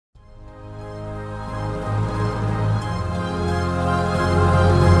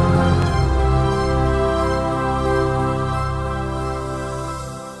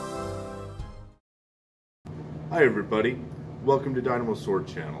everybody, welcome to Dynamo Sword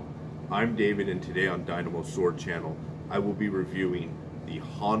Channel. I'm David, and today on Dynamo Sword Channel I will be reviewing the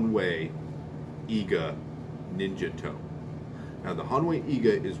Hanwei Iga Ninja-To. Now the Hanwei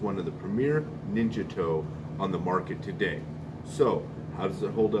Iga is one of the premier Ninja-To on the market today. So how does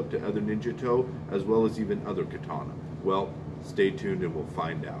it hold up to other Ninja-To as well as even other katana? Well, stay tuned and we'll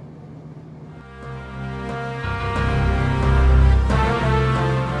find out.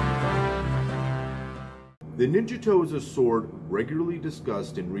 The Ninja-To is a sword regularly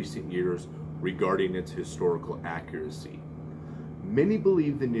discussed in recent years regarding its historical accuracy. Many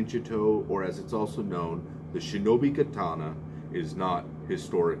believe the Ninja-To, or as it's also known, the Shinobi Katana, is not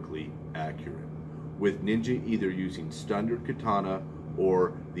historically accurate, with ninja either using standard katana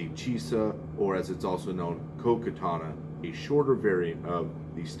or the Chisa, or as it's also known, Ko-Katana, a shorter variant of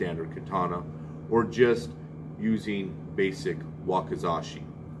the standard katana, or just using basic wakizashi.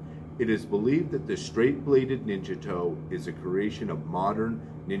 It is believed that the straight-bladed Ninja-To is a creation of modern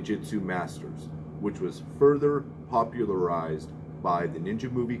ninjutsu masters, which was further popularized by the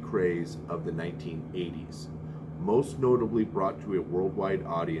ninja movie craze of the 1980s, most notably brought to a worldwide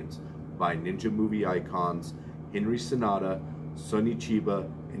audience by ninja movie icons Henry Sanada, Sonny Chiba,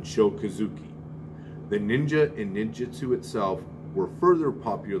 and Sho Kazuki. The ninja and ninjutsu itself were further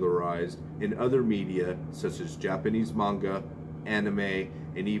popularized in other media such as Japanese manga, anime,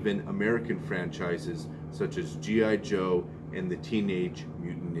 and even American franchises such as G.I. Joe and the Teenage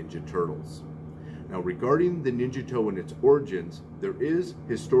Mutant Ninja Turtles. Now, regarding the Ninja-To and its origins, there is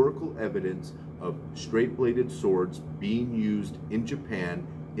historical evidence of straight-bladed swords being used in Japan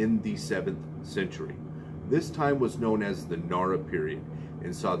in the 7th century. This time was known as the Nara period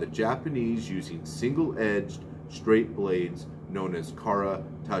and saw the Japanese using single-edged straight blades known as kara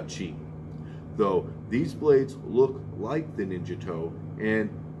tachi. Though these blades look like the Ninja-To and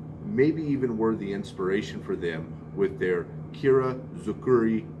maybe even were the inspiration for them with their kira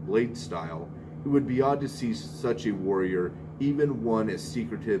zukuri blade style, it would be odd to see such a warrior, even one as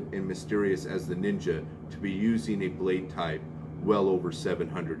secretive and mysterious as the ninja, to be using a blade type well over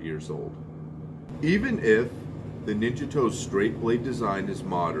 700 years old. Even if the Ninja-To's straight blade design is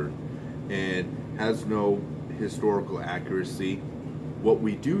modern and has no historical accuracy, what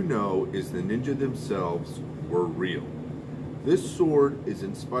we do know is the ninja themselves were real. This sword is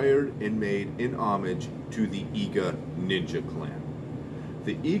inspired and made in homage to the Iga Ninja clan.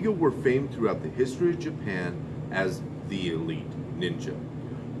 The Iga were famed throughout the history of Japan as the elite ninja.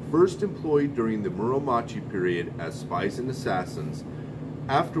 First employed during the Muromachi period as spies and assassins,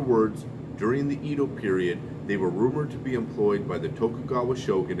 afterwards, during the Edo period, they were rumored to be employed by the Tokugawa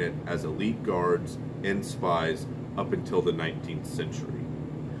shogunate as elite guards and spies up until the 19th century.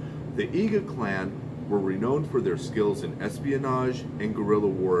 The Iga clan were renowned for their skills in espionage and guerrilla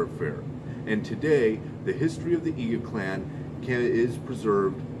warfare, and today the history of the Iga clan is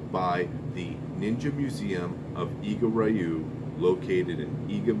preserved by the Ninja Museum of Iga Ryu, located in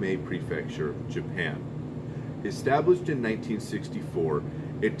Iga Prefecture, Japan. Established in 1964,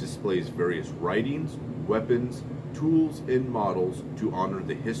 it displays various writings, weapons, tools, and models to honor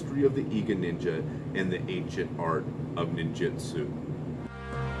the history of the Iga Ninja and the ancient art of ninjutsu.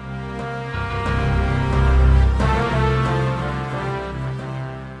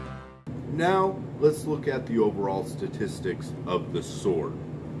 Now, let's look at the overall statistics of the sword.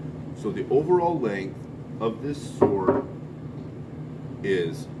 So the overall length of this sword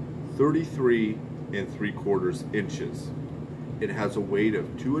is 33 3/4 inches. It has a weight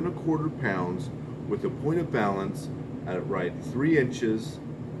of 2 1/4 pounds with a point of balance at right 3 inches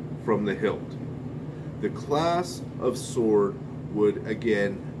from the hilt. The class of sword would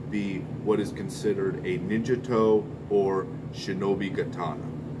again be what is considered a Ninja-To or Shinobi Katana.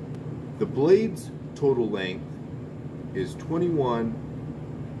 The blade's total length is 21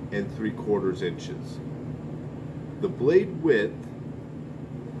 3/4 inches. The blade width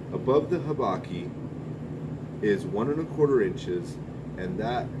above the habaki is 1 1/4 inches, and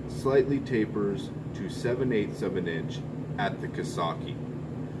that slightly tapers to 7/8 of an inch at the kasaki.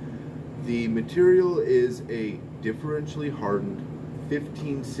 The material is a differentially hardened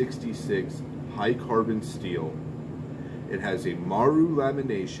 1566 high carbon steel. It has a maru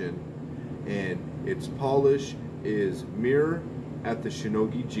lamination, and its polish is mirror at the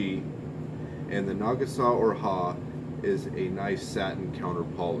shinogi ji, and the nagasa or ha is a nice satin counter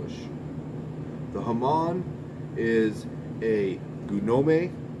polish. The hamon is a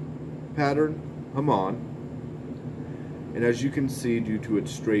gunome pattern hamon, and as you can see, due to its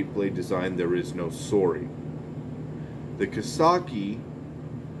straight blade design, there is no sori. The kasaki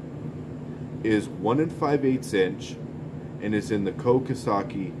is 1 5/8 inch and is in the Ko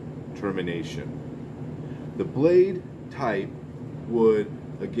Kasaki termination. The blade type would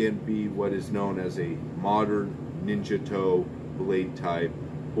again be what is known as a modern Ninja-To blade type,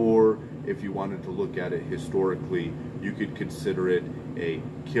 or if you wanted to look at it historically, you could consider it a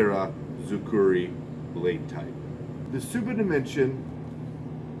Kira Zukuri blade type. The Tsuba dimension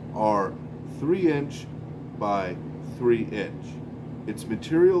are 3" by 3". Its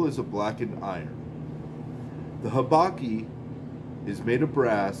material is a blackened iron. The habaki is made of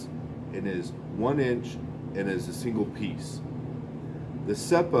brass and is 1" and is a single piece. The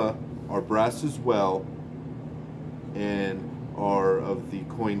seppa are brass as well and are of the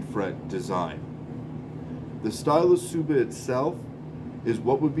coin front design. The style of Tsuba itself is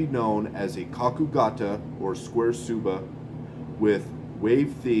what would be known as a kakugata or square Tsuba with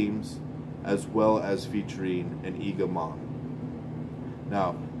wave themes as well as featuring an Iga.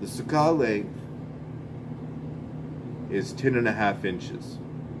 Now, the tsuka length is 10.5 inches.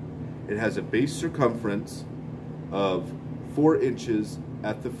 It has a base circumference of 4 inches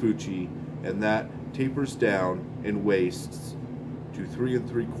at the fuchi, and that tapers down and wastes to 3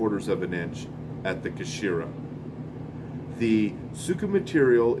 3/4 of an inch at the kashira. The tsuka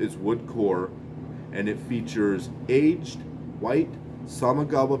material is wood core, and it features aged white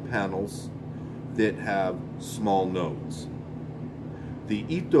Samagawa panels that have small nodes. The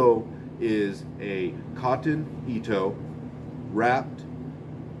ito is a cotton ito wrapped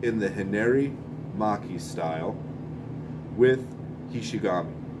in the Hineri Maki style with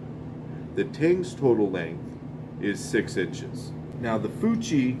Hishigami. The tang's total length is 6 inches. Now the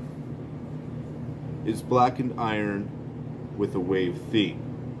fuchi is blackened iron with a wave theme.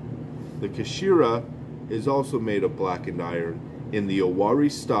 The kashira is also made of blackened iron in the Owari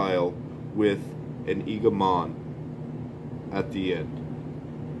style with an Iga at the end.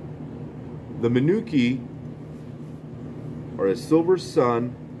 The Minuki are a silver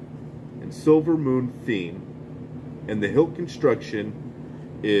sun and silver moon theme, and the hilt construction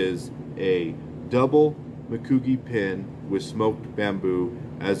is a double Mikugi pin with smoked bamboo,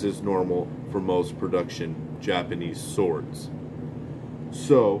 as is normal for most production Japanese swords.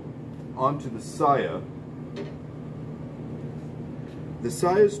 So, onto the saya. The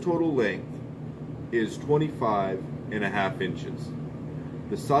saya's total length is 25.5 inches.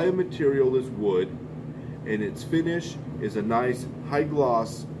 The saya material is wood, and its finish is a nice high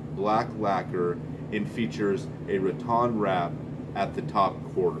gloss black lacquer and features a rattan wrap at the top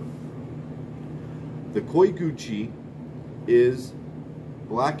quarter. The koiguchi is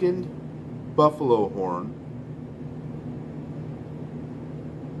blackened buffalo horn.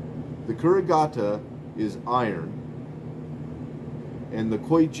 The kurigata is iron, and the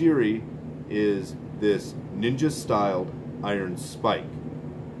koijiri is this ninja-styled iron spike.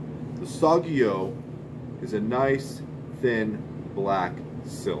 The sagyo is a nice, thin, black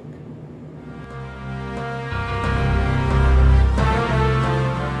silk.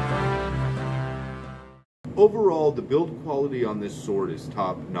 Overall, the build quality on this sword is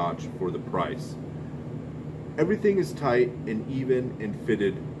top-notch for the price. Everything is tight and even and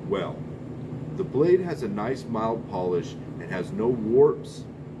fitted well. The blade has a nice mild polish and has no warps,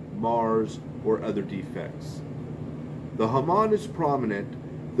 mars, or other defects. The hamon is prominent,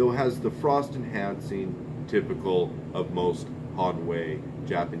 though has the frost enhancing typical of most Hanwei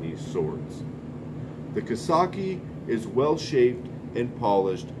Japanese swords. The kasaki is well shaped and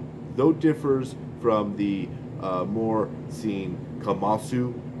polished, though differs from the more seen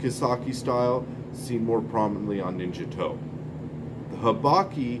Kamasu Kisaki style, seen more prominently on Ninja-To. The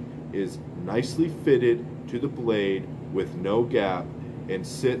habaki is nicely fitted to the blade with no gap and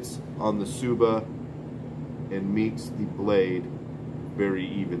sits on the tsuba and meets the blade very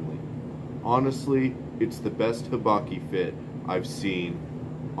evenly. Honestly, it's the best habaki fit I've seen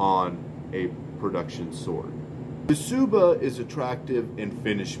on a production sword. The tsuba is attractive and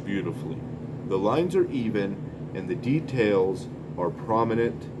finished beautifully. The lines are even and the details are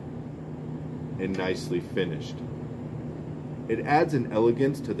prominent and nicely finished. It adds an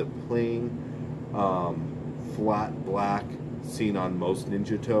elegance to the plain flat black seen on most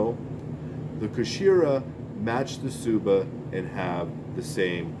Ninja-To. The kashira match the tsuba and have the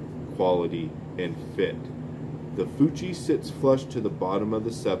same quality and fit. The fuchi sits flush to the bottom of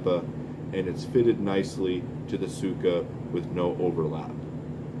the seppa, and it's fitted nicely to the tsuka with no overlap.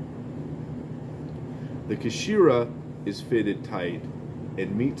 The kashira is fitted tight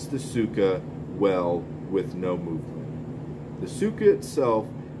and meets the tsuka well with no movement. The tsuka itself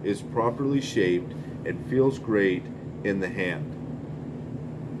is properly shaped and feels great in the hand.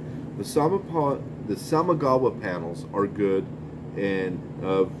 The Samagawa panels are good and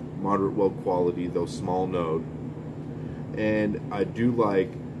of moderate well quality, though small node. And I do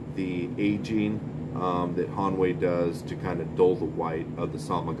like the aging that Hanwei does to kind of dull the white of the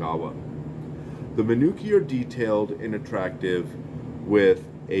Samagawa. The Menuki are detailed and attractive with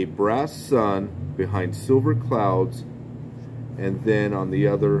a brass sun behind silver clouds, and then on the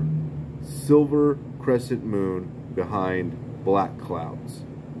other, silver crescent moon behind black clouds.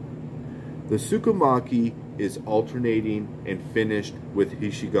 The Tsukumaki is alternating and finished with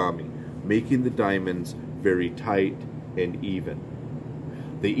Hishigami, making the diamonds very tight and even.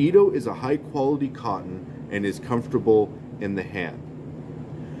 The Ito is a high quality cotton and is comfortable in the hand.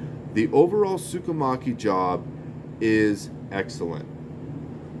 The overall Tsukumaki job is excellent.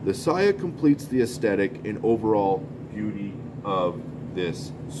 The saya completes the aesthetic and overall beauty of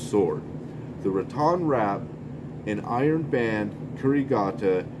this sword. The rattan wrap, an iron band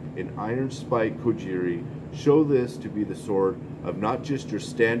kurigata, and iron spike kojiri show this to be the sword of not just your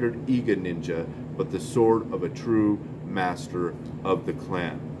standard Iga ninja, but the sword of a true master of the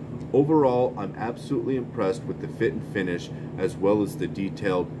clan. Overall, I'm absolutely impressed with the fit and finish, as well as the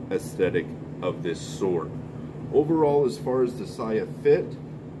detailed aesthetic of this sword. Overall, as far as the saya fit,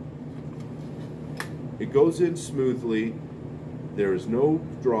 it goes in smoothly. There is no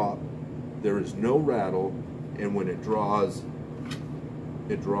drop, there is no rattle, and when it draws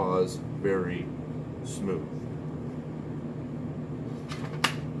very smooth.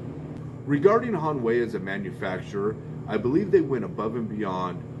 Regarding Hanwei as a manufacturer, I believe they went above and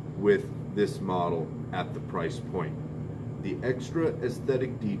beyond with this model at the price point. The extra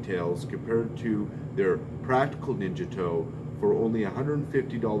aesthetic details compared to their practical Ninja-To for only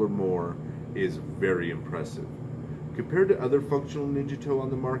 $150 more is very impressive. Compared to other functional Ninja-To on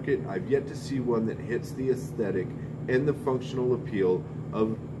the market, I've yet to see one that hits the aesthetic and the functional appeal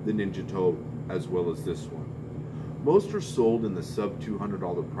of the Ninja-To as well as this one. Most are sold in the sub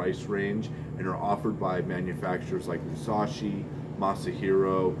 $200 price range and are offered by manufacturers like Musashi,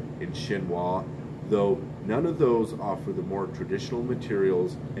 Masahiro, and Shinwa, though none of those offer the more traditional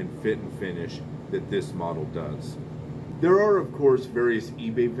materials and fit and finish that this model does. There are, of course, various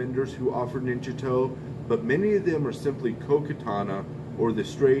eBay vendors who offer Ninja-To, but many of them are simply ko-katana or the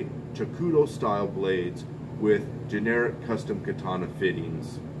straight chakudo style blades with generic custom katana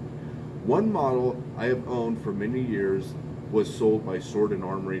fittings. One model I have owned for many years was sold by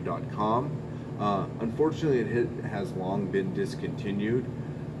swordandarmory.com. Unfortunately, it has long been discontinued.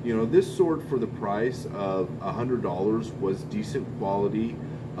 You know, this sword for the price of $100 was decent quality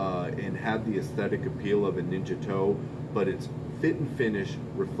and had the aesthetic appeal of a Ninja-To, but its fit and finish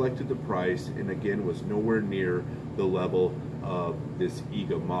reflected the price and again was nowhere near the level of this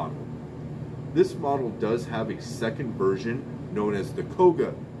Iga model. This model does have a second version known as the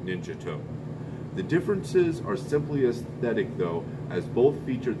Koga Ninja-To. The differences are simply aesthetic though, as both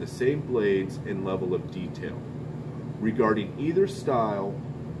feature the same blades and level of detail. Regarding either style,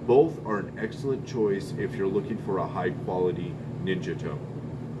 both are an excellent choice if you're looking for a high quality Ninja-To.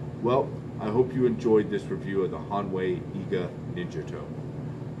 Well, I hope you enjoyed this review of the Hanwei Iga Ninja-To.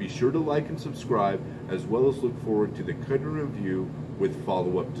 Be sure to like and subscribe, as well as look forward to the cut and review with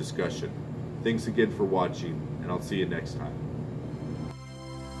follow-up discussion. Thanks again for watching, and I'll see you next time.